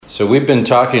So we've been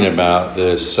talking about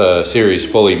this series,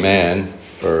 Fully Man,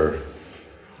 for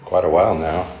quite a while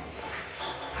now.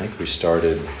 I think we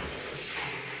started,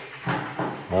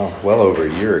 well over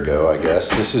a year ago, I guess.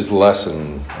 This is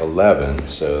lesson 11,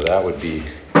 so that would be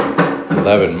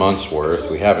 11 months worth.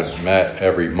 We haven't met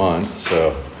every month,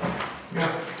 so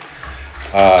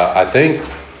I think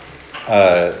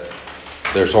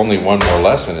there's only one more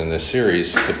lesson in this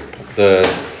series.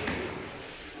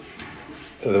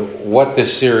 What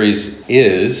this series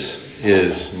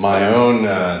is my own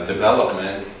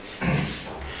development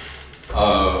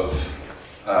of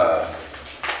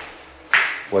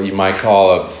what you might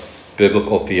call a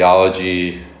biblical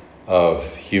theology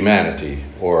of humanity,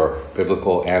 or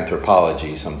biblical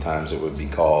anthropology, sometimes it would be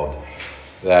called.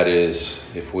 That is,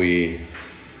 if we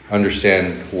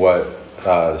understand what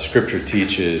the Scripture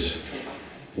teaches,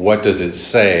 what does it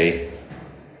say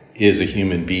is a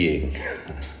human being?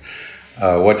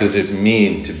 What does it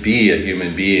mean to be a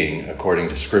human being according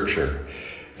to Scripture?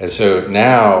 And so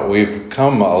now we've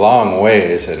come a long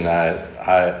ways, and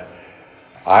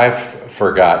I've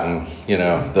forgotten,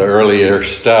 the earlier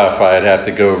stuff. I'd have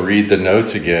to go read the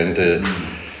notes again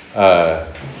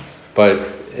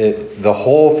but the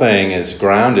whole thing is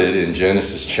grounded in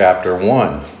Genesis chapter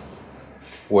 1,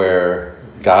 where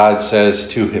God says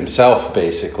to himself,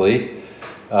 basically,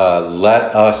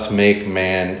 let us make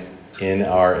man in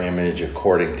our image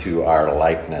according to our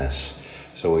likeness.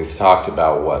 So we've talked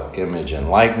about what image and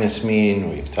likeness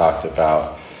mean. We've talked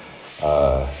about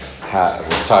the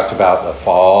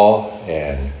fall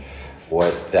and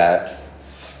what that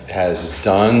has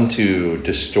done to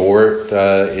distort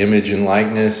image and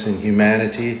likeness in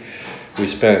humanity. We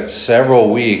spent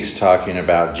several weeks talking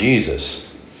about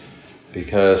Jesus,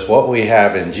 because what we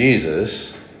have in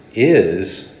Jesus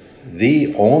is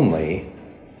the only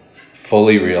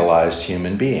fully realized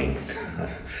human being.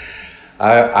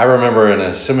 I remember in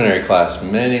a seminary class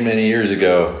many years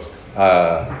ago,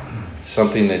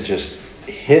 something that just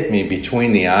hit me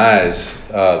between the eyes.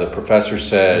 The professor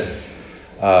said,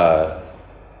 well,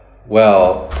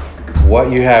 what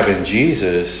you have in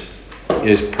Jesus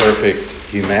is perfect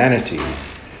humanity.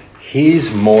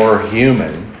 He's more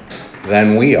human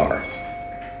than we are.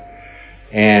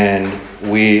 And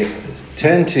we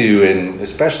tend to,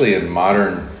 especially in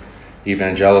modern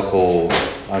evangelical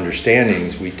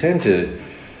understandings, we tend to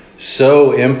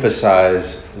so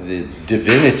emphasize the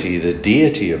divinity, the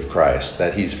deity of Christ,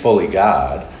 that he's fully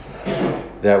God,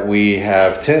 that we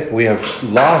have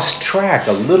lost track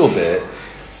a little bit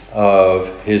of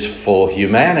his full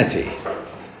humanity.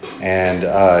 And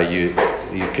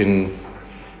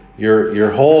your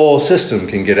whole system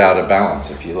can get out of balance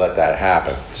if you let that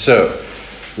happen. So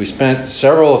we spent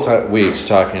several weeks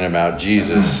talking about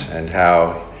Jesus and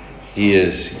how he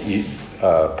is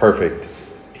perfect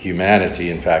humanity.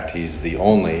 In fact, he's the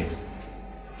only,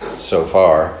 so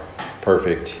far,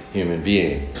 perfect human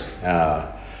being.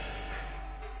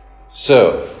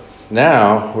 So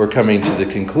now we're coming to the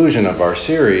conclusion of our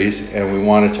series, and we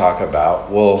want to talk about,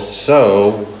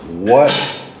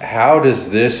 how does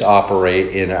this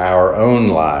operate in our own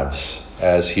lives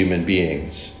as human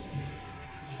beings?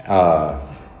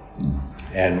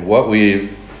 And what we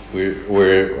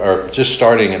are just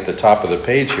starting at the top of the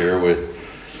page here with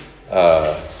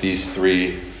these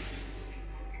three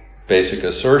basic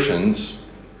assertions,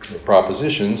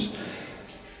 propositions.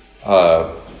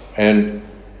 And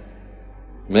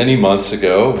many months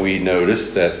ago, we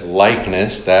noticed that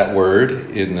likeness, that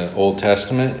word in the Old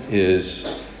Testament, is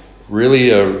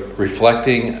really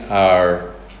reflecting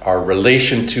our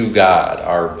relation to God,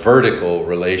 our vertical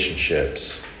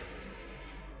relationships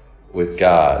with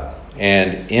God.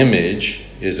 And image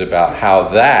is about how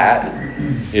that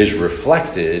is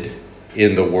reflected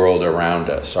in the world around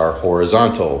us, our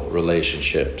horizontal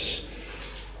relationships,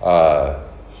 our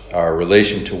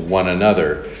relation to one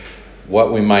another.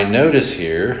 What we might notice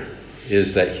here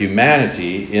is that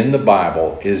humanity in the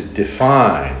Bible is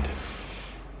defined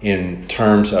in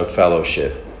terms of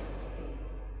fellowship.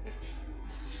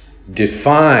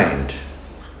 Defined.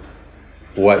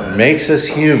 What makes us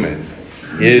human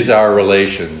is our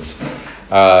relations.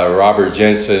 Robert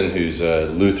Jensen, who's a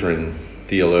Lutheran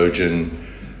theologian,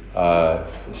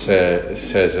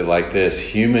 says it like this: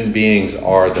 human beings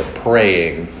are the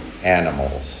praying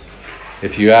animals.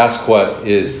 If you ask what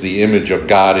is the image of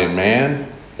God in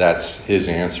man, that's his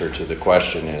answer to the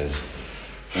question is,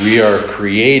 we are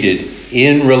created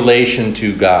in relation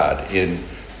to God, in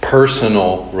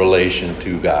personal relation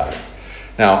to God.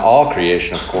 Now, all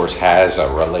creation, of course, has a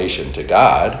relation to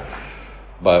God,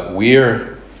 but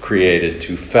we're created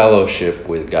to fellowship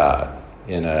with God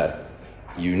in a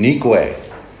unique way.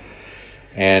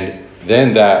 And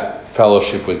then that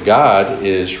fellowship with God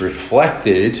is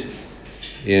reflected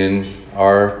in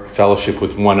our fellowship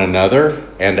with one another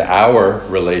and our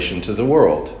relation to the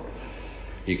world.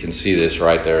 You can see this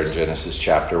right there in Genesis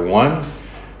chapter 1,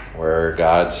 where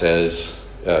God says,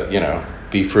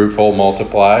 be fruitful,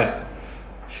 multiply,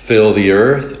 fill the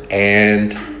earth,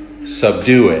 and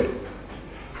subdue it.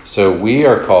 So we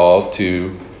are called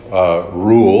to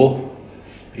rule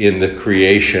in the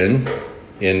creation,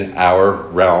 in our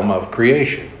realm of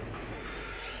creation.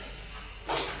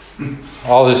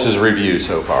 All this is review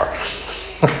so far.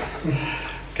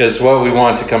 Because what we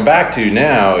want to come back to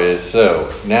now is,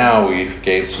 so now we've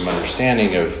gained some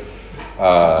understanding of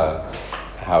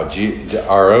how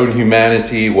our own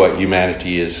humanity, what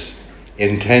humanity is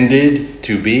intended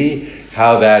to be,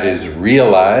 how that is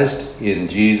realized in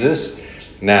Jesus.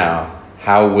 Now,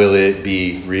 how will it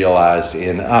be realized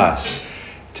in us?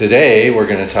 Today, we're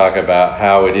going to talk about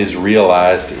how it is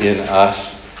realized in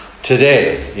us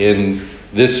today, in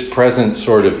this present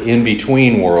sort of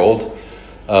in-between world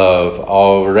of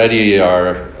already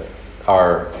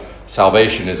our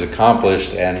salvation is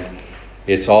accomplished and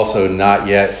it's also not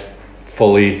yet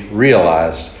fully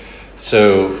realized.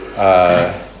 So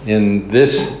in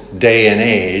this day and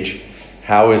age,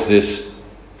 how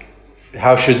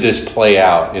should this play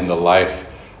out in the life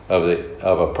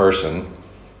of a person,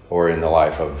 or in the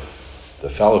life of the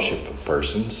fellowship of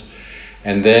persons?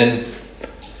 And then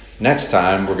next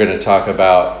time we're going to talk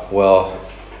about,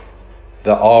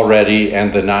 the already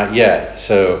and the not yet.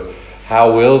 So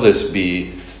how will this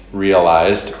be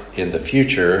realized in the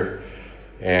future?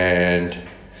 And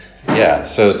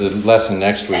so the lesson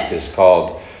next week is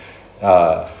called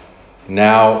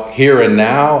Now, Here and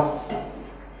Now,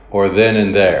 or Then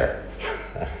and There.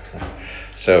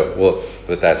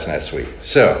 But that's next week.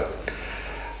 So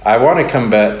I want to come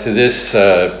back to this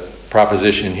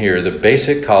proposition here. The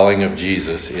basic calling of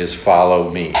Jesus is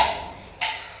follow me.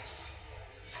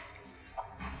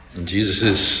 And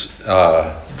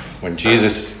when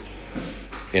Jesus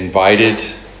invited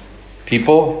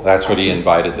people, that's what he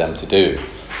invited them to do.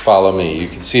 Follow me. You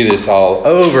can see this all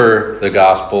over the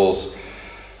Gospels.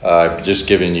 I've just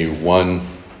given you one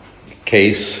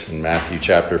case in Matthew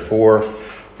chapter 4,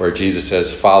 where Jesus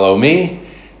says, follow me,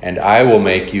 and I will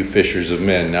make you fishers of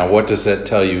men. Now, what does that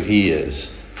tell you he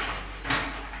is?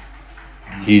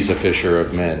 He's a fisher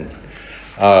of men.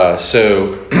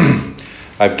 So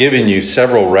I've given you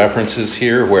several references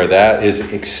here where that is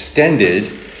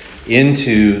extended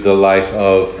into the life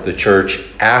of the church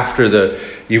after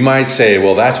you might say,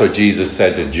 well, that's what Jesus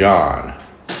said to John,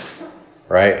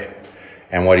 right?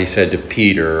 And what he said to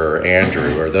Peter or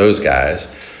Andrew or those guys.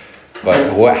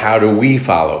 But how do we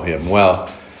follow him?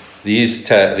 Well,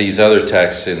 these other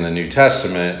texts in the New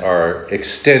Testament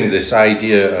extend this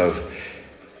idea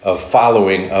of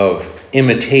following, of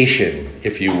imitation,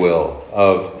 if you will,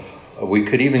 we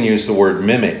could even use the word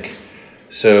mimic.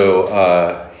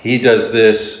 So he does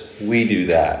this, we do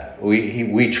that.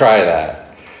 We try that.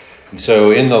 And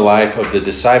so in the life of the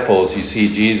disciples, you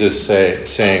see Jesus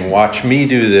saying, watch me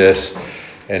do this,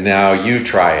 and now you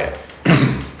try it.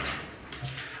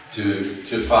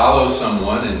 To follow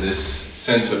someone in this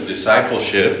sense of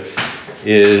discipleship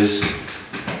is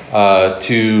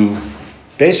to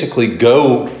basically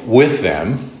go with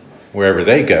them wherever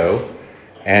they go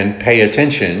and pay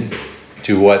attention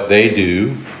to what they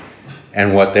do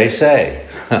and what they say.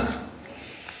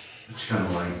 It's kind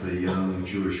of like the young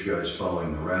Jewish guys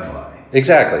following the rabbi.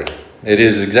 Exactly. It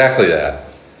is exactly that.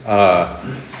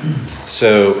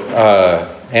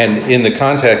 And in the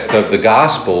context of the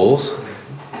Gospels,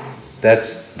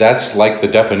 that's like the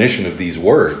definition of these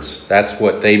words. That's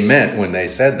what they meant when they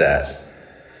said that.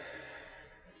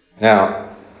 Now,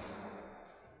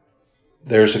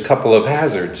 there's a couple of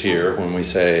hazards here when we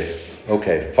say,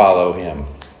 okay, follow him.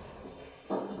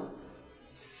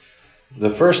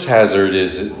 The first hazard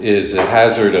is a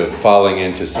hazard of falling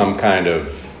into some kind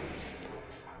of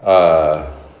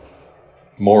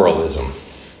moralism.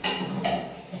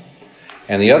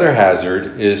 And the other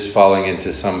hazard is falling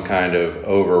into some kind of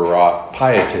overwrought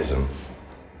pietism.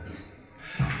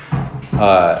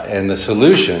 And the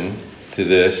solution to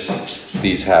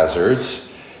these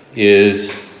hazards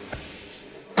is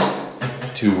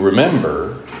to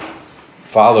remember,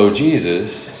 follow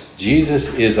Jesus.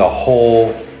 Jesus is a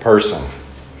whole person.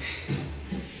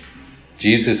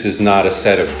 Jesus is not a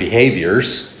set of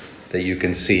behaviors that you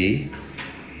can see,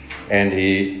 and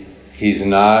he's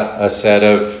not a set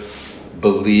of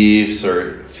beliefs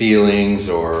or feelings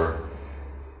or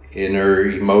inner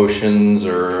emotions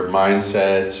or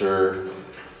mindsets or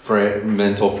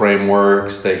mental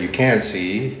frameworks that you can't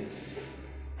see.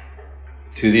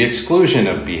 to the exclusion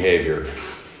of behavior.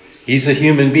 He's a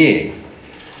human being.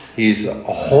 He's a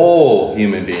whole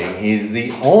human being. He's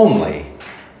the only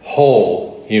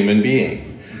whole human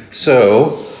being.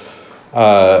 So,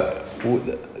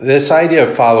 this idea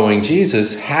of following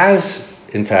Jesus has,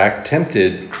 in fact,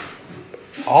 tempted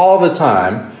all the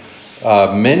time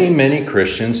many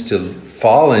Christians to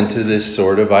fall into this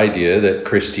sort of idea that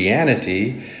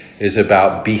Christianity is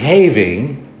about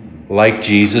behaving like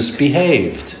Jesus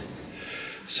behaved.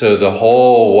 So the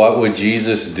whole "what would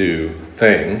Jesus do"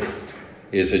 thing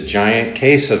is a giant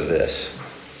case of this.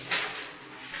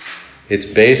 It's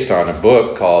based on a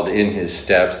book called In His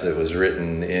Steps that was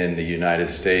written in the United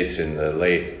States in the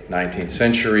late 19th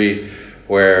century,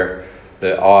 where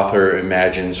the author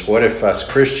imagines, what if us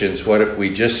Christians, what if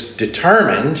we just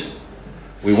determined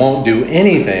we won't do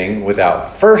anything without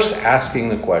first asking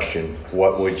the question,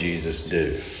 what would Jesus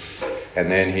do?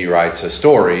 And then he writes a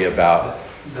story about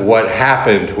what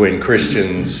happened when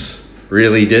Christians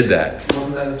really did that.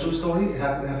 Wasn't that a true story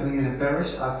happening in a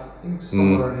parish? I think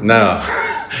somewhere. No.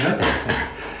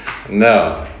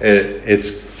 No. It's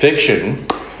fiction,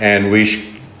 and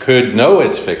we could know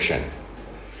it's fiction.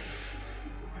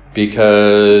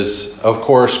 Because, of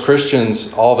course,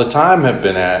 Christians all the time have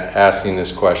been asking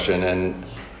this question, and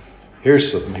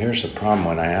here's the problem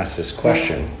when I ask this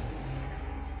question.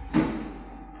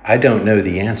 I don't know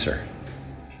the answer.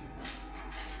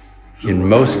 In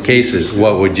most cases,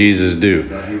 what would Jesus do?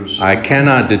 I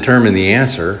cannot determine the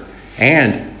answer,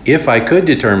 and if I could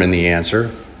determine the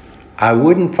answer, I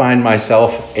wouldn't find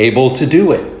myself able to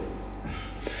do it.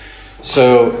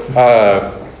 So,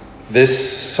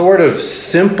 this sort of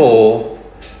simple,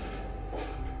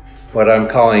 what I'm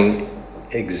calling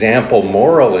example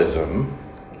moralism,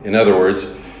 in other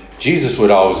words, Jesus would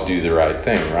always do the right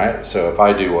thing, right? So if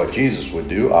I do what Jesus would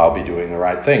do, I'll be doing the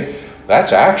right thing.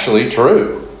 That's actually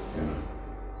true.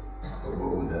 But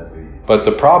what would that be?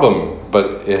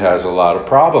 But it has a lot of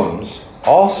problems.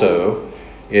 Also,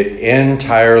 it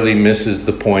entirely misses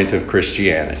the point of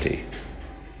Christianity,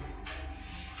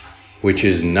 which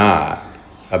is not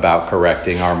about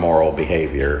correcting our moral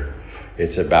behavior.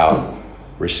 It's about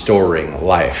restoring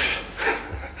life.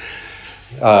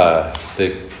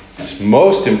 The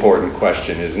most important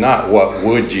question is not what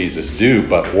would Jesus do,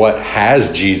 but what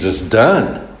has Jesus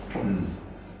done?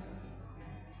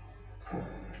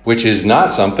 Which is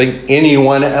not something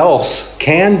anyone else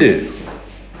can do.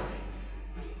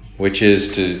 Which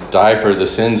is to die for the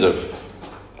sins of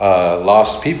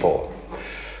lost people.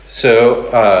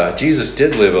 So Jesus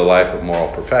did live a life of moral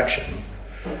perfection,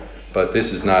 but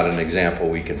this is not an example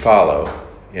we can follow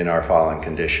in our fallen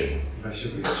condition.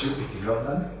 Should we give up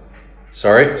then?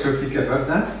 Sorry? Should we give up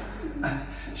then?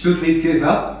 Should we give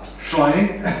up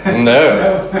trying?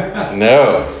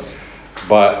 No.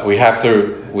 But we have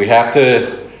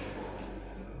to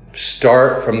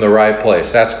start from the right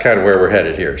place. That's kind of where we're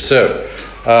headed here. So,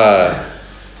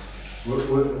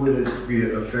 Would it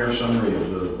be a fair summary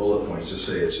of those bullet points to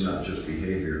say it's not just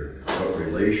behavior, but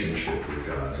relationship with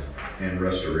God and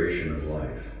restoration of life?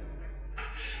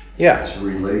 yeah.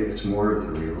 It's more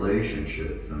of the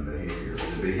relationship than behavior.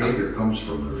 The behavior comes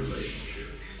from the relationship,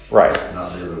 Right.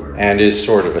 not the other way around. And is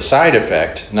sort of a side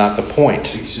effect, not the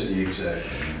point. Exactly.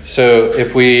 So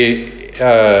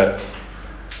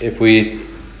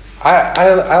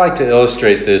I like to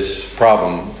illustrate this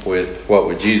problem with what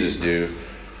would Jesus do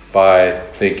by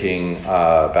thinking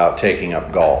about taking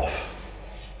up golf.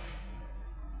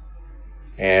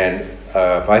 And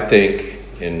if I think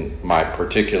in my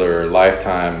particular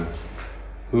lifetime,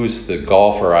 who's the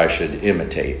golfer I should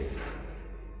imitate?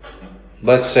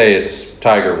 Let's say it's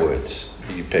Tiger Woods.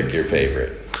 You pick your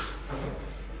favorite.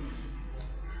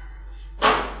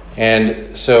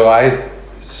 And so I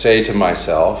say to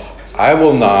myself, I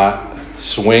will not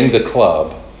swing the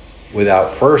club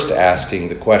without first asking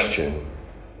the question,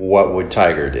 what would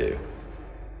Tiger do?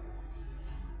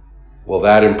 Will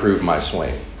that improve my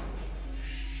swing?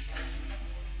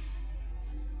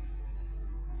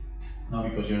 No,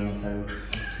 because you're not Tiger.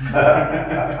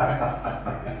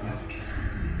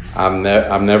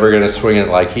 I'm never going to swing it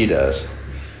like he does.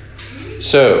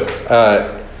 So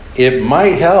it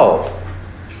might help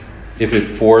if it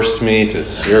forced me to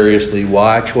seriously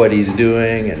watch what he's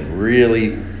doing and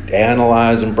really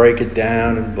analyze and break it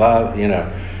down and blah,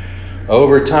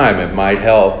 Over time, it might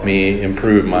help me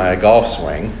improve my golf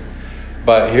swing.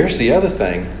 But here's the other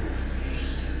thing.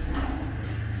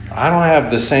 I don't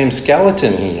have the same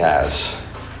skeleton he has.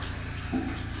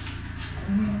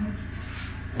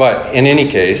 But in any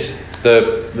case,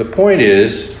 the point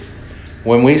is,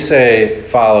 when we say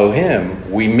follow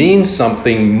him, we mean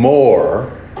something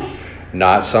more,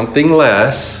 not something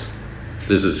less.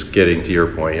 This is getting to your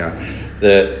point, yeah.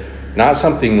 That not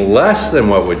something less than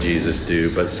what would Jesus do,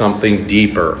 but something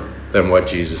deeper than what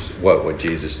would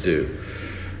Jesus do.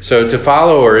 So to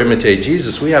follow or imitate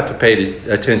Jesus, we have to pay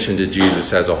attention to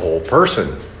Jesus as a whole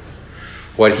person.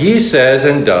 What he says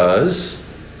and does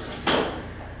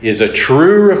is a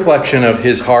true reflection of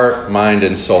his heart, mind,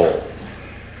 and soul.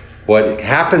 What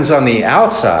happens on the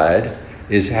outside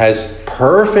has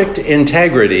perfect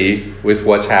integrity with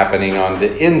what's happening on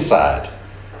the inside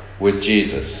with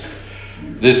Jesus.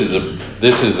 This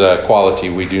is a quality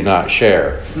we do not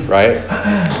share, right?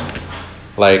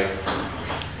 Like,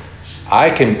 I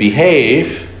can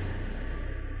behave,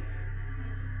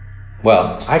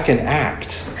 I can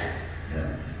act.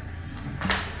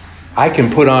 I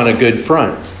can put on a good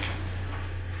front.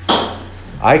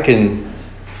 I can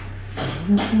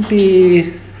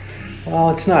be,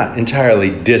 it's not entirely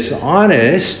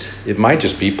dishonest. It might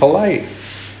just be polite.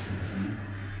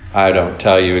 I don't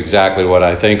tell you exactly what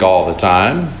I think all the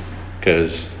time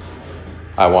because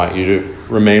I want you to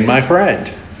remain my friend.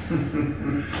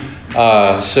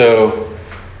 So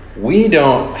we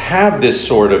don't have this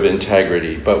sort of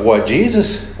integrity. But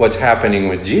what's happening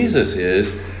with Jesus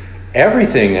is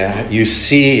everything you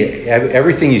see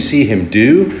him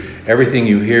do, everything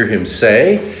you hear him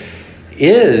say,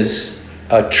 is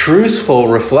a truthful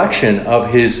reflection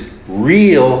of his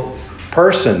real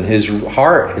person, his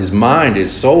heart, his mind,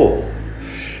 his soul.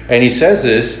 And he says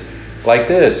this like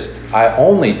this: I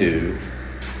only do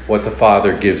what the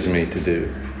Father gives me to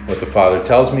do, what the Father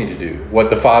tells me to do, what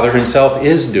the Father himself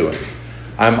is doing.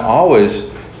 I'm always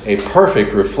a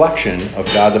perfect reflection of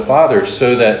God the Father,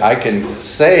 so that I can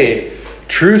say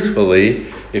truthfully,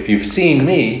 if you've seen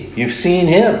me, you've seen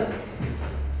him.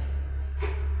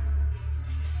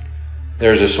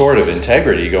 There's a sort of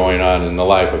integrity going on in the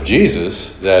life of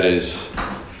Jesus that is,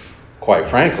 quite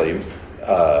frankly,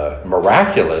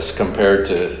 miraculous compared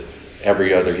to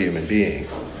every other human being.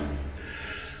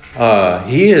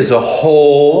 He is a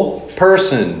whole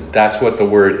person. That's what the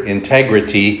word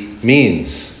integrity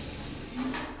means.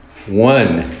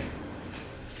 One.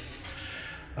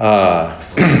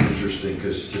 Interesting,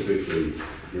 because typically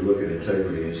you look at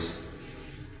integrity as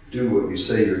do what you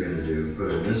say you're going to do, but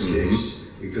in this case,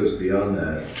 it goes beyond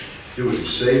that. Do what you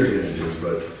say you're going to do,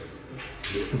 but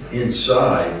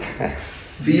inside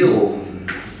feel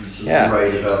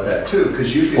right about that too,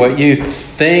 because you can, what you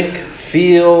think,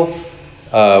 feel,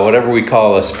 whatever we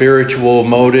call a spiritual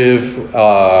motive,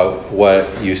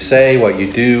 what you say, what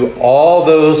you do, all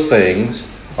those things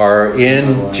are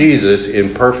in Jesus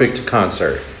in perfect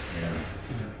concert.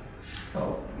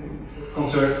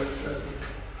 Concert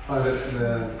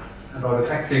about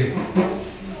acting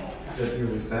that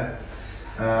you said.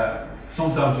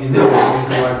 Sometimes we know what is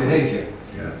the right behavior,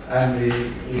 and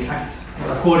we act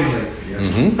accordingly.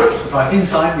 But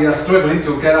inside we are struggling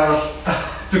to get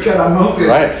our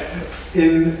motives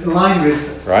in line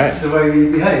with the way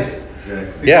we behave.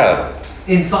 Because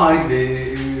inside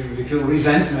we feel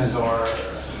resentment or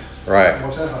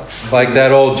whatever. Like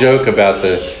that old joke about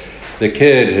the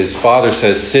kid, his father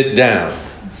says, "Sit down."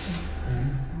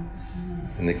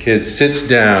 And the kid sits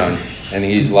down and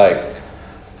he's like,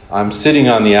 "I'm sitting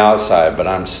on the outside, but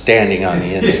I'm standing on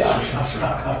the inside."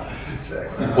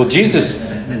 Well, Jesus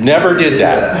never did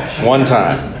that one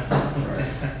time.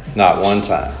 Not one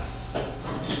time.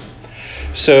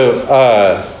 So,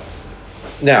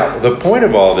 now, the point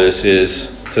of all this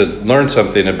is to learn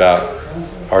something about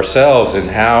ourselves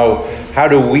and how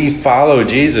do we follow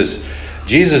Jesus.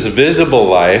 Jesus' visible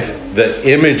life, the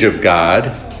image of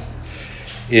God,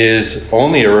 is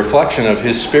only a reflection of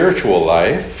his spiritual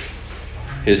life,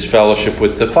 his fellowship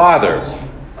with the Father,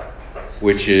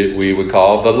 which we would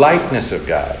call the likeness of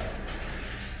God.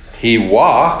 He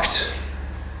walked,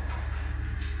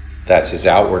 that's his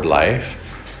outward life,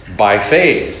 by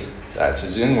faith, that's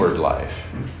his inward life.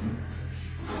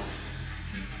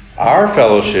 Our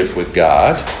fellowship with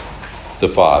God, the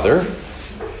Father,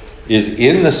 is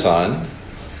in the Son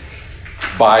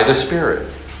by the Spirit.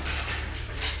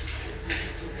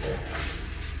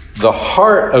 The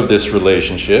heart of this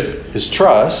relationship is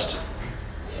trust.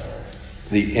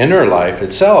 The inner life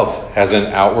itself has an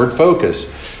outward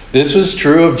focus. This was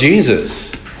true of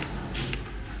Jesus.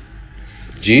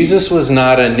 Jesus was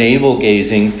not a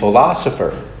navel-gazing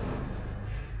philosopher.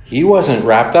 He wasn't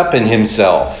wrapped up in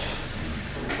himself.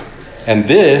 And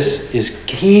this is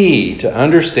key to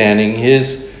understanding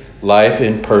his life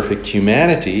in perfect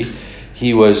humanity.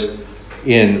 He was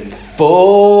in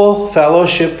full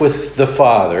fellowship with the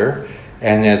Father,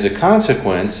 and as a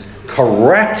consequence,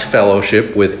 correct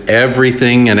fellowship with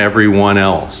everything and everyone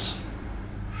else.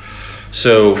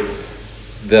 So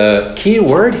the key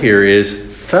word here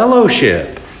is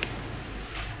fellowship.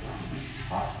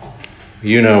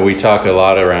 You know, we talk a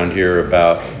lot around here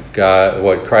about God.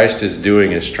 What Christ is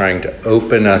doing is trying to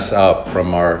open us up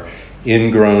from our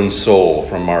ingrown soul,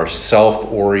 from our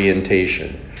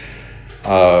self-orientation,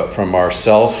 from our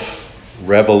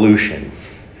self-revolution.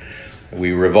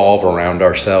 We revolve around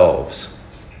ourselves.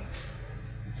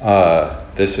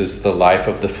 This is the life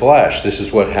of the flesh. This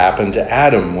is what happened to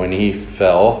Adam when he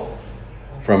fell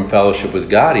from fellowship with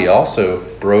God. He also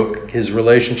broke his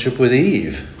relationship with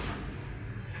Eve.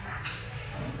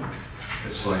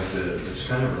 It's like it's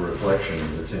kind of a reflection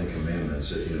of the Ten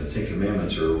Commandments. The Ten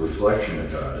Commandments are a reflection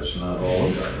of God. It's not all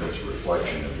of God. It's a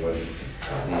reflection of what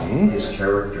His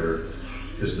character.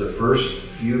 Because the first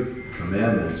few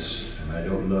commandments, and I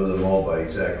don't know them all by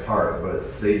exact heart,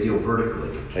 but they deal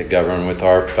vertically. They govern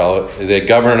they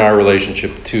govern our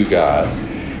relationship to God,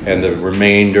 and the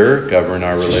remainder govern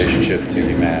our relationship to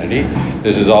humanity.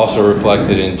 This is also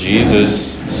reflected in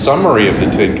Jesus' summary of the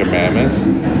Ten Commandments.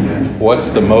 What's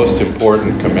the most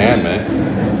important commandment?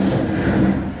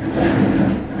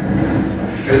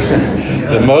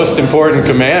 The most important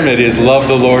commandment is love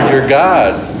the Lord your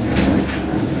God.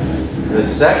 The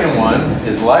second one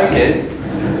is like it.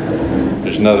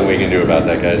 There's nothing we can do about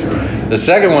that, guys. The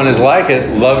second one is like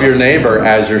it. Love your neighbor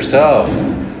as yourself.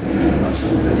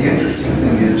 The interesting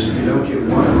thing is, if you don't get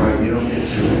one right, you don't get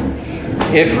two.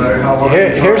 If, no matter how hard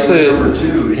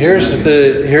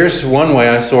here's one way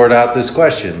I sort out this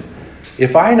question.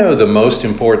 If I know the most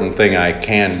important thing I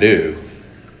can do,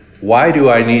 why do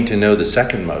I need to know the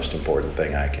second most important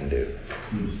thing I can do?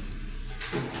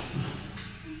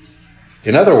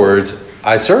 In other words,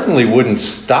 I certainly wouldn't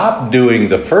stop doing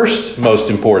the first most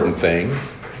important thing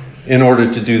in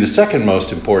order to do the second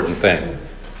most important thing.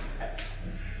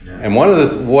 And one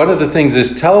of the things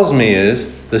this tells me is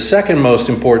the second most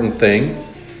important thing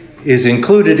is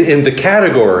included in the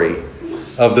category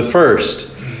of the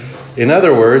first. In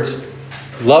other words,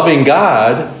 loving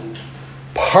God,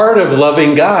 part of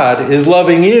loving God is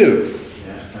loving you.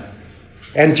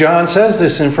 And John says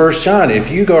this in 1 John.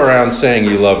 If you go around saying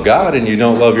you love God and you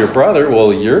don't love your brother,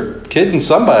 well, you're kidding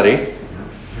somebody.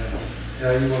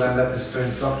 Yeah, you will end up with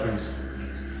strange doctrines.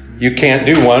 You can't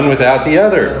do one without the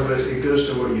other. No, but it goes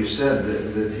to what you said,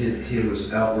 that he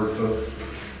was outward focused.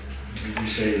 You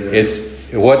say that. It's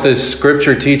what the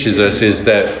scripture teaches us is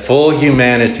that full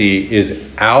humanity is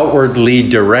outwardly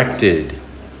directed.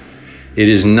 It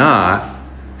is not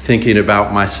thinking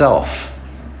about myself.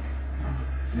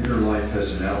 Inner life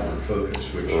has an outward focus,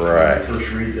 which right. When you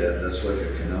first read that's like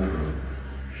a conundrum.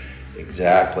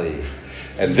 Exactly.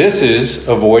 And this is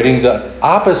avoiding the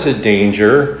opposite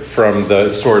danger from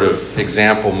the sort of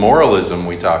example moralism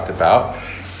we talked about,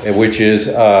 which is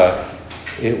a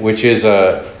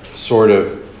sort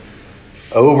of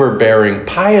overbearing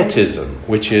pietism,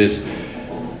 which is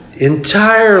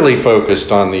entirely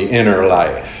focused on the inner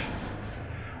life.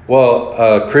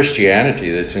 Well, Christianity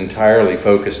that's entirely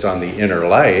focused on the inner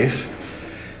life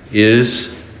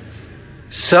is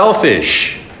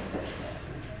selfish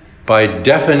by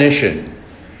definition.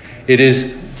 It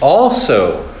is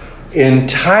also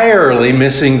entirely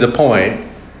missing the point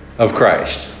of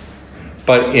Christ,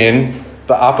 but in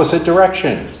the opposite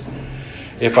direction.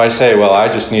 If I say, well, I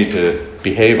just need to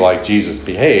behave like Jesus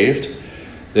behaved,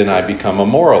 then I become a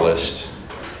moralist.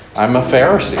 I'm a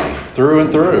Pharisee through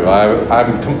and through.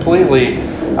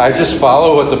 I just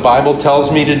follow what the Bible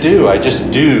tells me to do. I just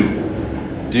do.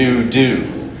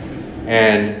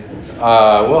 And,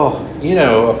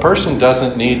 a person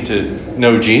doesn't need to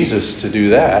know Jesus to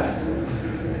do that.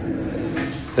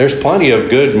 There's plenty of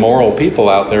good moral people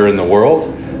out there in the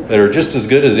world that are just as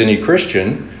good as any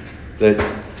Christian that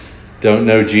don't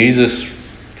know Jesus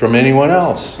from anyone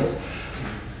else.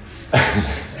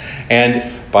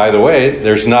 And by the way,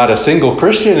 there's not a single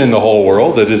Christian in the whole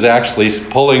world that is actually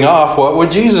pulling off what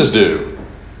would Jesus do.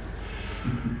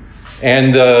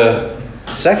 And the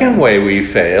second way we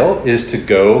fail is to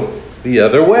go the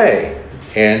other way.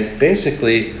 And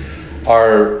basically,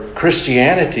 our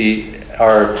Christianity,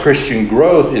 our Christian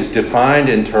growth is defined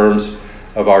in terms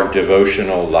of our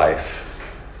devotional life.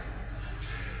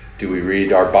 Do we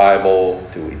read our Bible?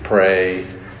 Do we pray?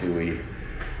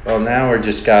 Well, now we're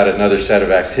just got another set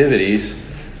of activities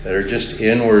that are just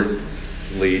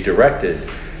inwardly directed.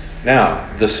 Now,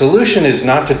 the solution is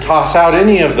not to toss out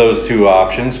any of those two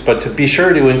options, but to be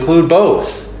sure to include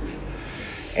both.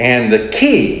 And the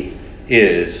key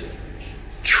is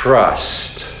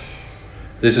trust.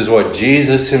 This is what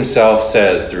Jesus himself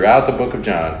says throughout the book of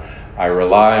John. I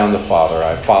rely on the Father.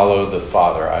 I follow the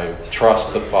Father. I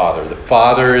trust the Father. The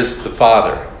Father is the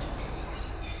Father.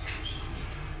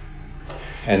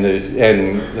 And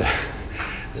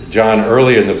John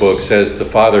early in the book says the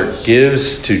Father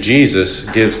gives to Jesus,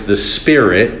 gives the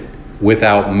Spirit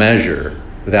without measure,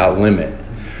 without limit.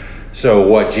 So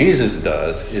what Jesus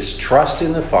does is trust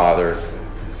in the Father,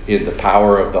 in the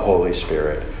power of the Holy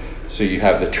Spirit. So you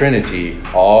have the Trinity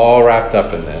all wrapped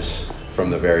up in this from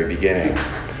the very beginning.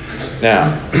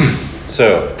 Now,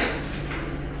 so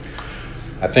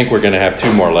I think we're going to have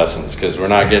 2 more lessons because we're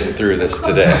not getting through this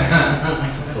today.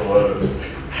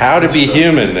 How to be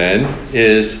human, then,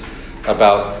 is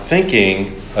about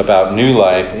thinking about new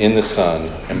life in the Son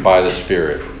and by the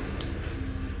Spirit.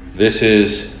 This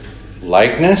is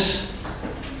likeness,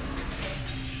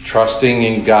 trusting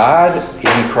in God,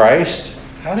 in Christ.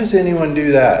 How does anyone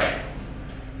do that?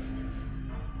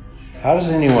 How does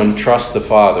anyone trust the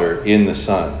Father in the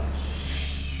Son?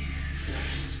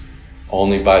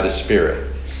 Only by the Spirit.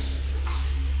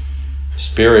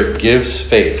 Spirit gives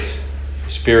faith.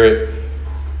 Spirit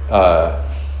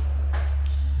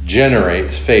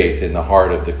generates faith in the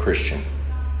heart of the Christian.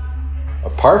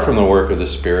 Apart from the work of the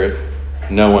Spirit,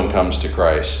 no one comes to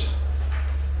Christ.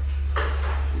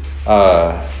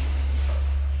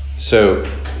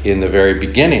 So, in the very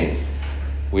beginning,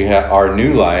 we have our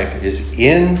new life is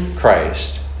in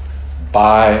Christ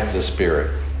by the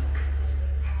Spirit.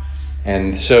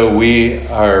 And so we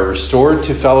are restored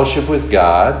to fellowship with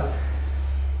God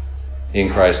in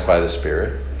Christ by the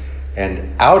Spirit.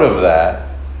 And out of that,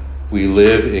 we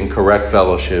live in correct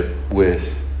fellowship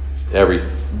with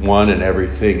everyone and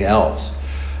everything else.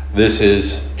 This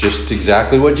is just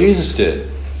exactly what Jesus did.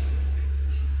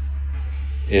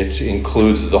 It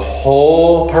includes the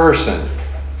whole person.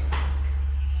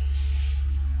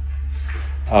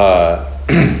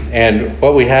 And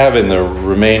what we have in the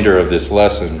remainder of this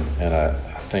lesson, and I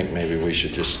think maybe we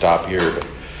should just stop here, but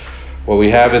what we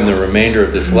have in the remainder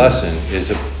of this lesson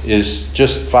is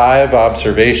just 5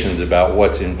 observations about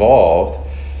what's involved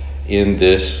in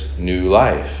this new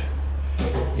life,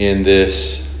 in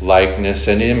this likeness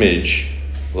and image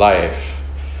life.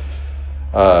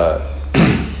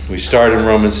 We start in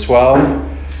Romans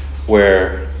 12,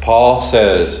 where Paul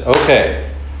says, okay,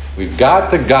 we've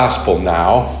got the gospel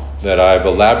now that I've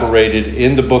elaborated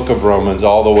in the book of Romans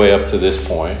all the way up to this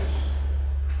point.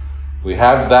 We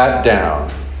have that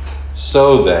down.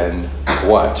 So then,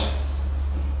 what?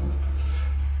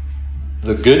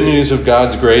 The good news of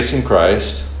God's grace in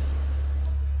Christ.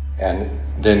 And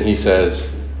then he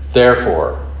says,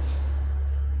 therefore,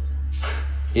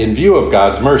 in view of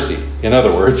God's mercy. In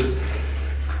other words,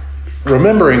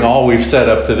 remembering all we've said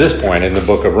up to this point in the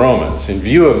book of Romans, in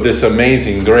view of this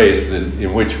amazing grace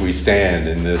in which we stand,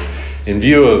 in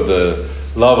view of the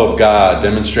love of God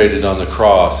demonstrated on the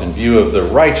cross, in view of the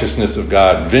righteousness of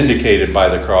God vindicated by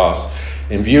the cross,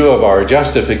 in view of our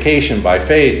justification by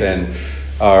faith and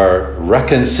our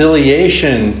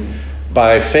reconciliation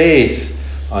by faith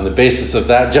on the basis of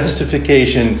that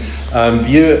justification, and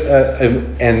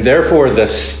therefore the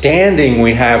standing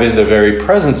we have in the very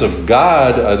presence of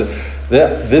God,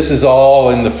 this is all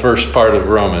in the first part of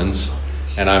Romans,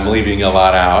 and I'm leaving a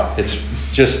lot out. It's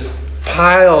just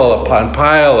pile upon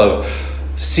pile of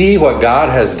see what God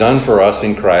has done for us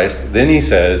in Christ. Then he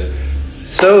says,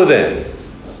 so then,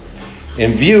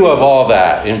 in view of all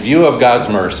that, in view of God's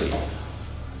mercy,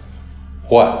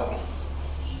 what?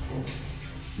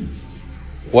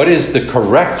 What is the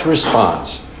correct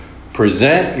response?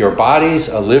 Present your bodies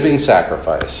a living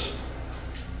sacrifice.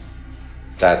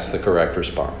 That's the correct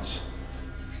response.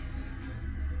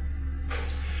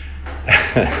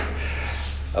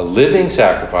 A living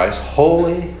sacrifice,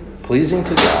 holy, pleasing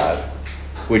to God,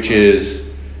 which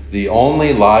is the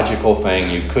only logical thing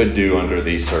you could do under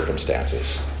these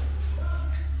circumstances.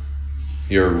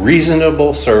 Your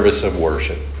reasonable service of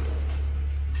worship.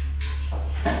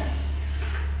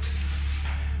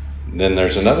 Then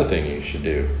there's another thing you should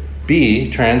do. Be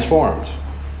transformed.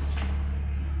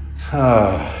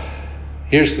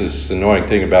 Here's this annoying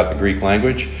thing about the Greek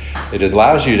language. It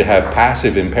allows you to have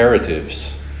passive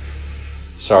imperatives.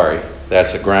 Sorry,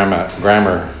 that's a grammar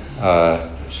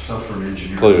It's tough for an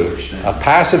engineer to clue. understand. A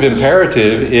passive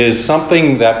imperative is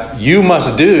something that you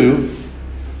must do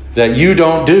that you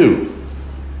don't do.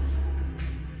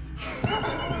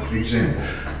 Example.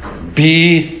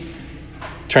 Be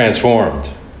transformed.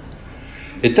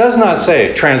 It does not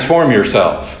say transform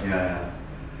yourself. Yeah.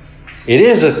 It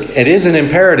is an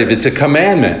imperative. It's a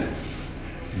commandment.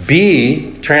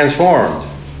 Be transformed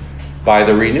by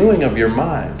the renewing of your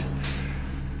mind.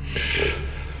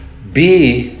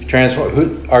 Be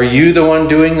transformed. Are you the one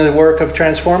doing the work of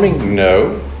transforming?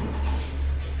 No.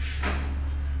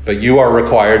 But you are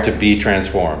required to be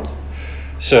transformed.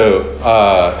 So,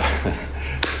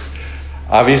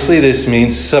 Obviously, this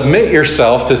means submit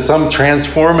yourself to some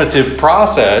transformative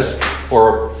process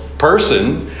or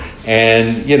person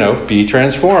and, be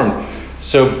transformed.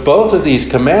 So both of these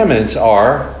commandments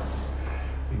are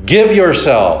give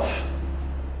yourself.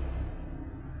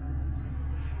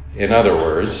 In other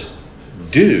words,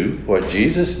 do what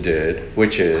Jesus did,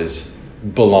 which is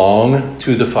belong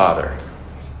to the Father.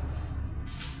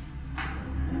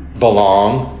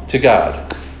 Belong to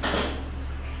God.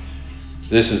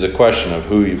 This is a question of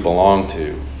who you belong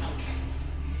to.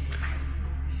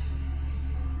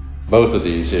 Both of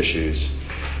these issues,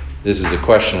 this is a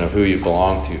question of who you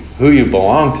belong to. Who you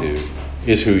belong to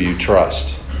is who you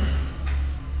trust.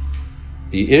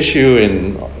 The issue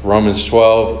in Romans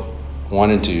 12,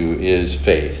 1 and 2 is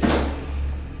faith.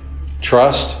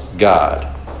 Trust God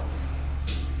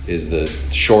is the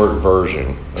short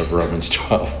version of Romans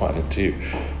 12, 1 and 2.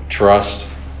 Trust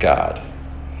God.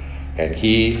 And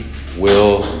He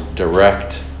will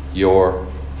direct your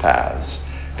paths.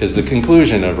 Because the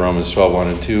conclusion of Romans 12, 1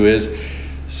 and 2 is,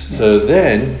 so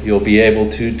then you'll be able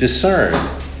to discern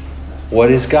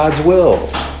what is God's will.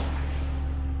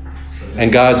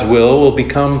 And God's will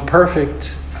become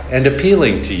perfect and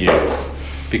appealing to you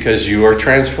because you are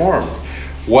transformed.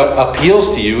 What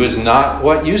appeals to you is not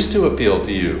what used to appeal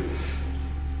to you.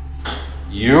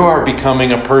 You are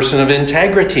becoming a person of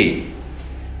integrity.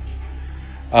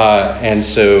 And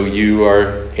so you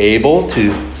are able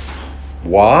to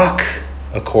walk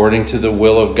according to the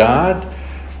will of God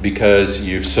because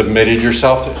you've submitted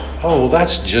yourself to, well,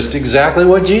 that's just exactly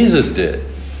what Jesus did.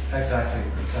 Exactly.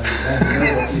 You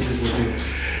know what Jesus would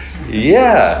do.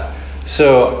 Yeah.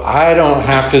 So I don't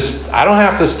have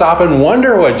to stop and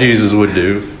wonder what Jesus would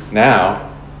do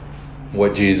now.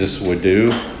 What Jesus would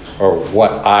do or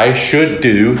what I should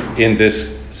do in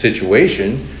this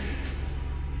situation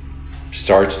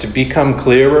starts to become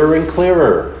clearer and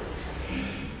clearer.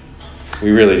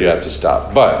 We really do have to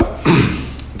stop. But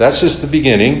that's just the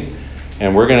beginning.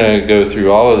 And we're going to go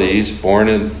through all of these. Born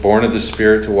of the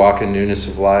Spirit to walk in newness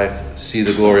of life. See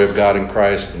the glory of God in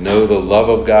Christ. Know the love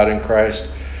of God in Christ.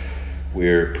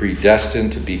 We're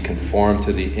predestined to be conformed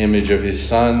to the image of His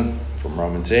Son from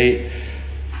Romans 8.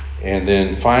 And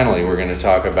then finally, we're going to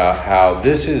talk about how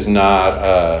this is not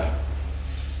an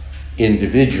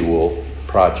individual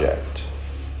project.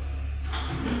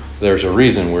 There's a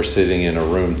reason we're sitting in a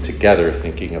room together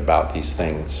thinking about these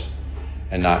things,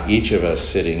 and not each of us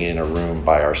sitting in a room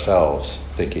by ourselves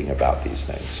thinking about these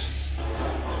things.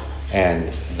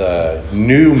 And the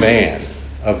new man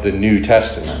of the New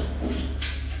Testament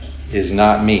is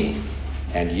not me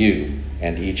and you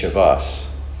and each of us.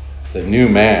 The new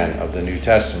man of the New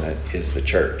Testament is the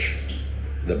church,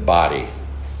 the body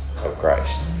of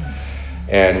Christ.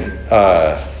 And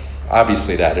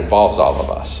obviously that involves all of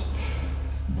us.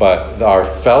 But our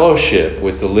fellowship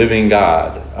with the living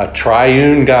God, a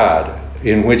triune God,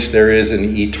 in which there is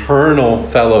an eternal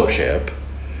fellowship.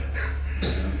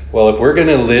 Well, if we're going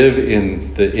to live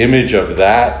in the image of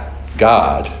that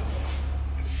God,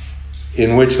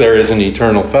 in which there is an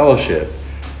eternal fellowship,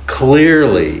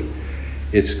 clearly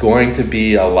it's going to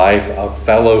be a life of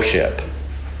fellowship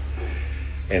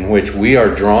in which we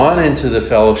are drawn into the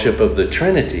fellowship of the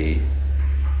Trinity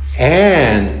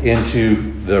and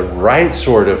into the right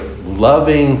sort of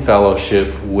loving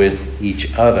fellowship with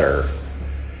each other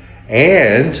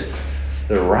and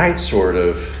the right sort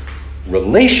of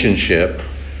relationship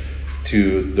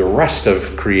to the rest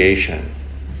of creation.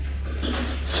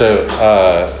 So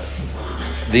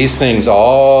these things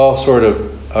all sort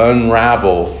of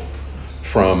unravel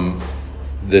from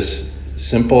this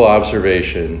simple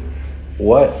observation: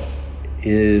 what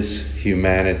is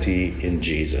humanity in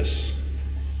Jesus?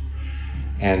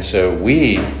 And so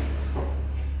we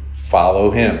follow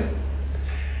Him.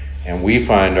 And we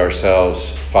find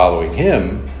ourselves following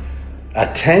Him,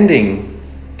 attending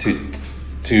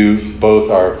to both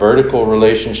our vertical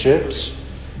relationships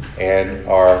and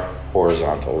our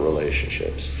horizontal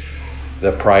relationships.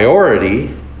 The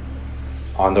priority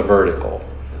on the vertical.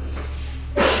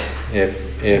 It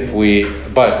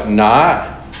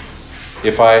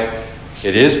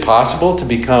is possible to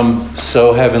become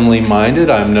so heavenly minded,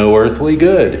 I'm no earthly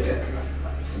good.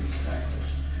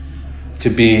 To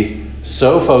be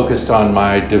so focused on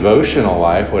my devotional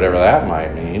life, whatever that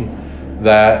might mean,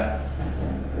 that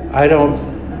I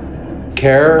don't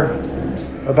care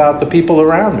about the people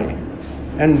around me.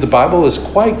 And the Bible is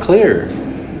quite clear.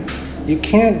 You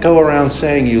can't go around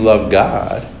saying you love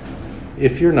God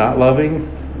if you're not loving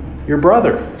your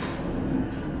brother.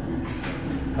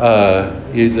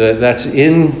 That's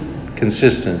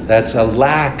inconsistent. That's a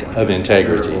lack of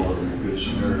integrity.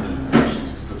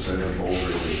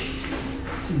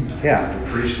 Yeah. The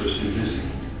priest was too busy.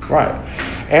 Right.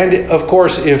 And of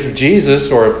course, if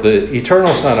Jesus or the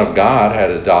eternal Son of God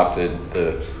had adopted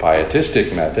the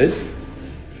pietistic method,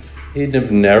 he'd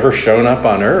have never shown up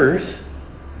on earth.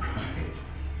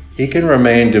 He can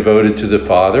remain devoted to the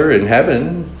Father in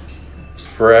heaven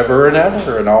forever and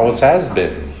ever, and always has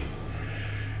been.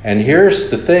 And here's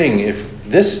the thing, if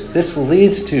this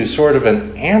leads to sort of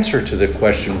an answer to the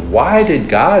question, why did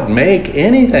God make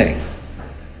anything?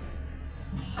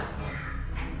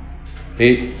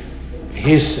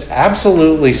 He's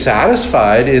absolutely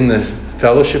satisfied in the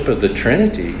fellowship of the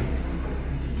Trinity.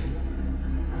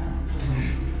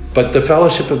 But the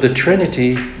fellowship of the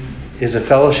Trinity is a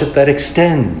fellowship that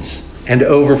extends and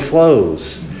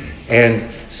overflows.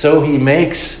 And so he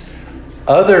makes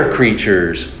other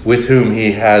creatures with whom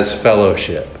he has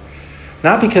fellowship.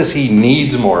 Not because he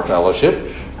needs more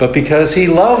fellowship, but because he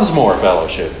loves more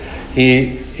fellowship.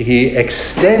 He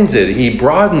extends it, he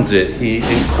broadens it, he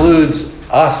includes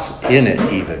us in it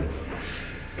even.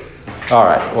 All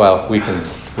right, well, we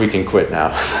can quit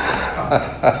now.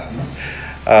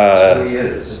 Who he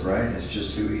is, right? It's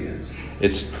just who he is.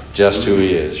 It's just who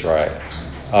he is, right?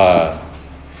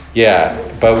 Yeah,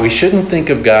 but we shouldn't think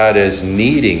of God as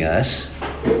needing us,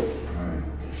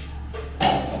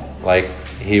 like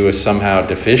he was somehow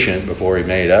deficient before he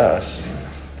made us.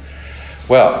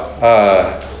 Well,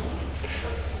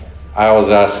 I always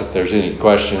ask if there's any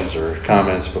questions or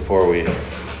comments before we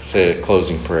say a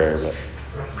closing prayer. But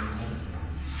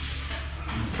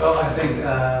well, I think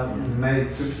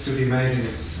to be made in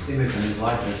his image and his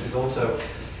likeness is also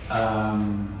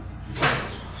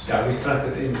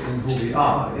reflected in who we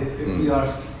are. If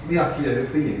we are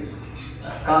creative beings.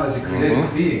 God is a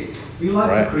creative being. We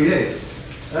like to create.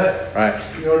 Right.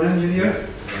 You're an engineer.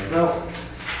 Well,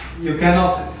 you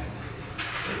cannot.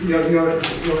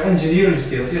 Your engineering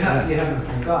skills, you have them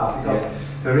from God, because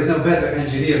there is no better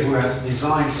engineer who has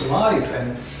designed life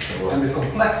and the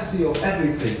complexity of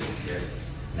everything.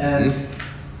 And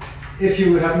if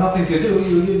you have nothing to do,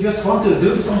 you just want to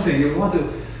do something. You want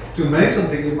to make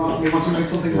something. You want to make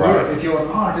something work. If you're an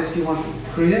artist, you want to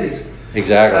create.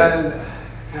 Exactly.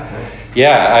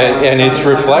 And it's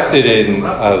reflected in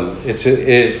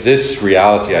this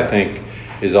reality, I think,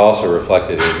 is also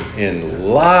reflected in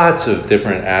lots of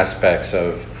different aspects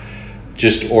of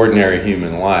just ordinary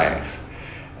human life,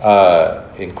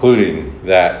 including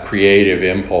that creative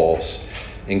impulse,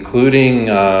 including,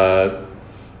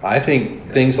 I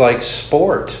think, things like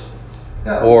sport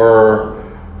or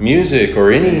music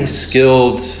or any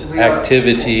skilled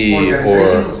activity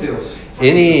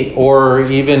or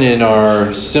even in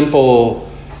our simple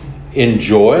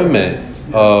enjoyment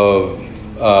of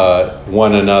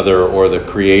one another or the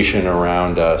creation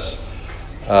around us.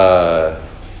 And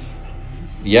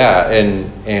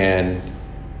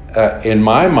in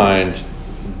my mind,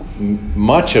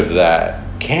 much of that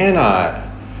cannot,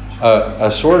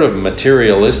 a sort of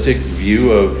materialistic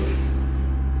view of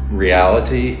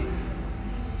reality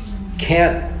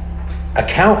can't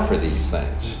account for these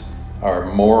things.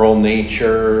 Our moral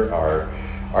nature, our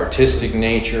artistic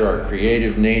nature, our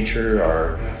creative nature,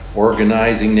 our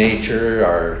organizing nature,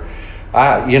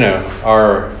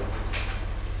 our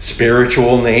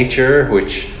spiritual nature,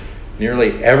 which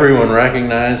nearly everyone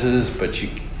recognizes, but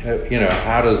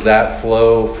how does that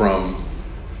flow from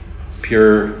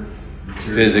pure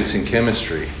physics and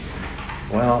chemistry?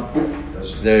 Well,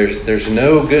 there's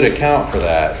no good account for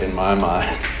that in my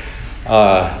mind.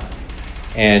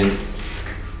 And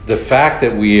the fact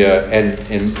that we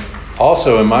and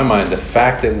also in my mind, the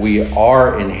fact that we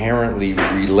are inherently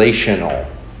relational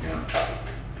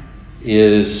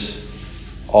is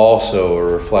also a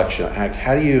reflection.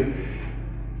 How do you,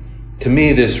 to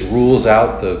me, this rules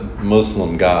out the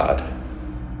Muslim God,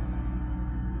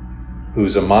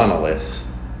 who's a monolith.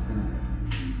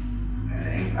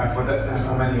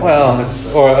 Well,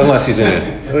 or unless he's in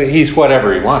it, he's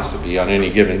whatever he wants to be on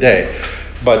any given day.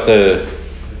 But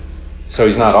so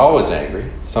he's not always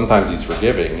angry. Sometimes he's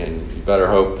forgiving, and you better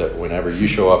hope that whenever you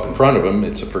show up in front of him,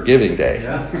 it's a forgiving day.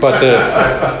 Yeah. But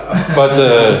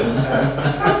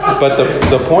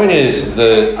the point is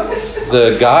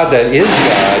the God that is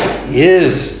God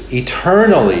is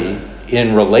eternally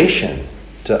in relation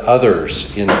to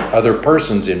others, in other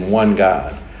persons in one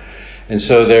God. And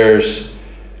so there's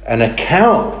an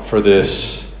account for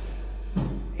this.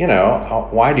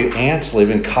 Why do ants live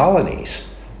in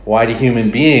colonies? Why do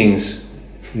human beings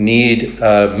need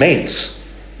mates?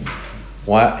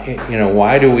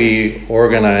 Why do we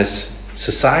organize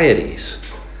societies?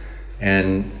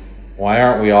 And why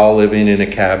aren't we all living in a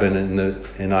cabin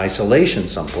in isolation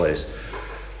someplace?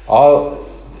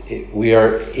 We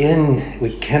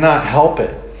cannot help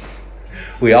it.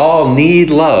 We all need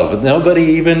love. Nobody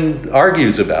even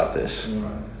argues about this.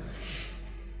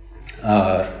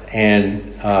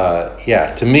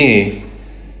 To me,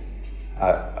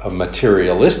 a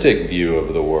materialistic view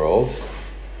of the world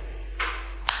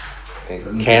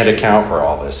can't account for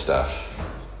all this stuff.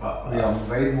 We are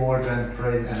way more than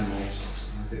praying animals,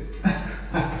 I think.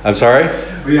 I'm sorry?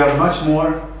 We are much more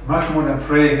than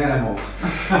praying animals.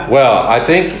 Well, I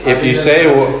think if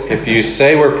you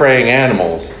say we're praying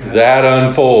animals, that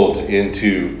unfolds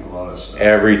into A lot of stuff.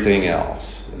 everything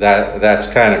else.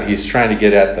 That's kind of, he's trying to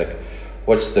get at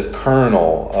what's the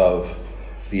kernel of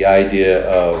the idea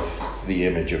of the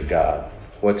image of God.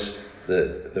 What's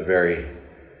the very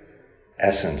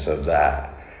essence of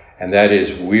that? And that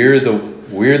is we're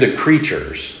the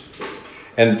creatures.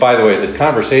 And by the way, the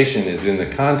conversation is in the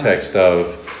context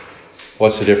of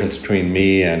what's the difference between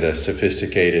me and a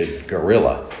sophisticated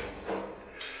gorilla?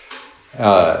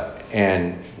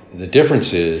 And the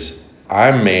difference is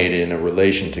I'm made in a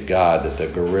relation to God that the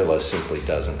gorilla simply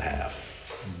doesn't have.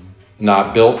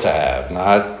 Not built to have,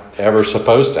 not ever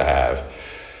supposed to have.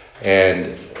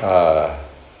 And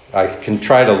I can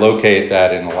try to locate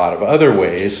that in a lot of other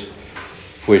ways,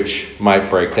 which might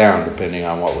break down depending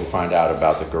on what we find out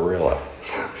about the gorilla.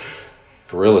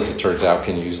 Gorillas, it turns out,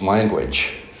 can use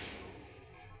language.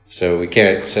 So we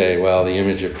can't say, well, the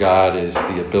image of God is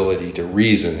the ability to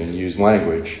reason and use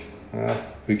language.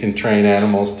 We can train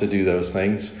animals to do those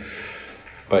things,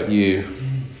 but you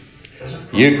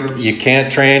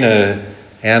can't train an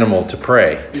animal to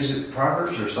pray. Is it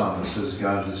Proverbs or Psalm that says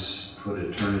God has put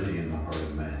eternity in the heart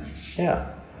of man?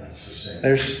 Yeah. That's the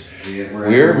same.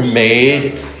 We're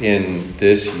made in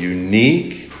this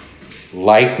unique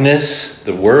likeness.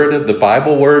 The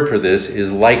Bible word for this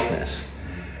is likeness.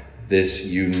 This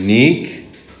unique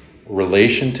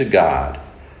relation to God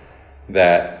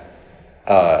that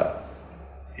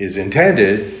is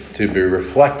intended to be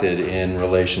reflected in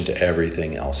relation to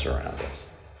everything else around us.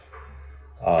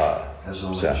 As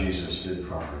only Jesus did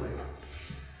properly.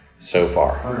 So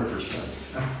far.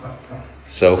 100%.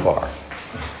 So far.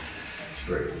 That's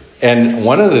great. And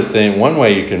one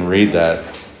way you can read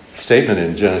that statement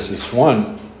in Genesis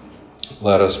 1,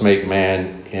 let us make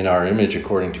man in our image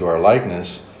according to our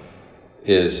likeness,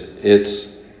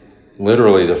 it's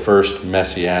literally the first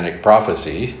messianic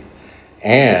prophecy,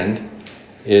 and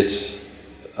it's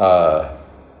a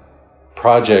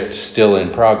project still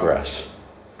in progress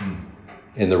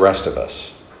in the rest of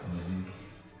us.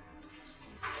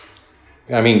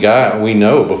 I mean, God, we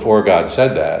know before God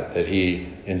said that He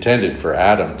intended for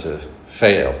Adam to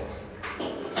fail.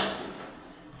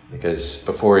 Because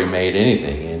before He made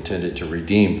anything, He intended to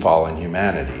redeem fallen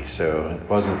humanity. So it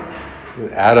wasn't,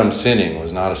 Adam sinning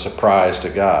was not a surprise to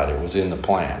God. It was in the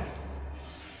plan.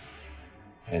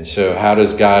 And so how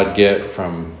does God get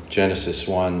from Genesis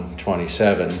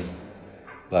 1:27,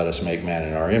 let us make man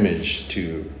in our image,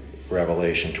 to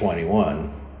Revelation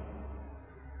 21?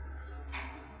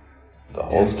 The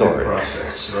whole story.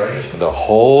 Process, right? The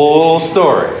whole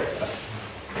story.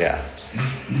 Yeah.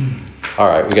 All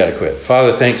right, we got to quit.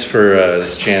 Father, thanks for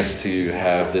this chance to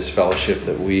have this fellowship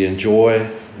that we enjoy.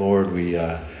 Lord, we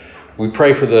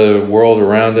pray for the world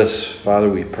around us. Father,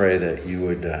 we pray that you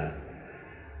would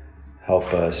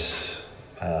help us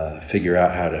figure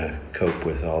out how to cope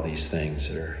with all these things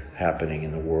that are happening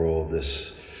in the world,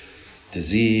 this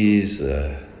disease,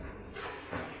 the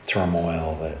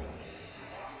turmoil that...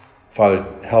 Father,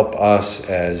 help us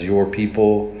as your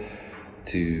people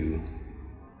to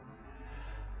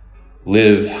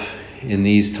live in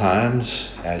these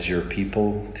times as your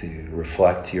people, to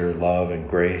reflect your love and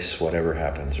grace, whatever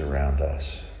happens around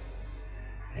us.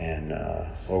 And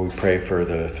Lord, we pray for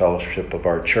the fellowship of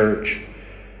our church,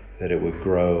 that it would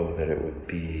grow, that it would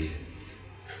be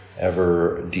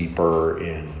ever deeper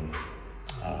in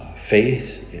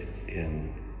faith,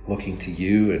 in looking to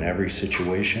you in every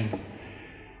situation.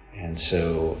 And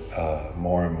so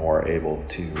more and more able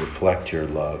to reflect your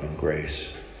love and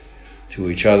grace to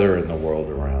each other and the world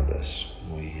around us.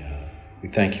 We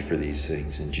thank you for these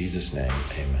things. In Jesus' name,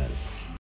 amen.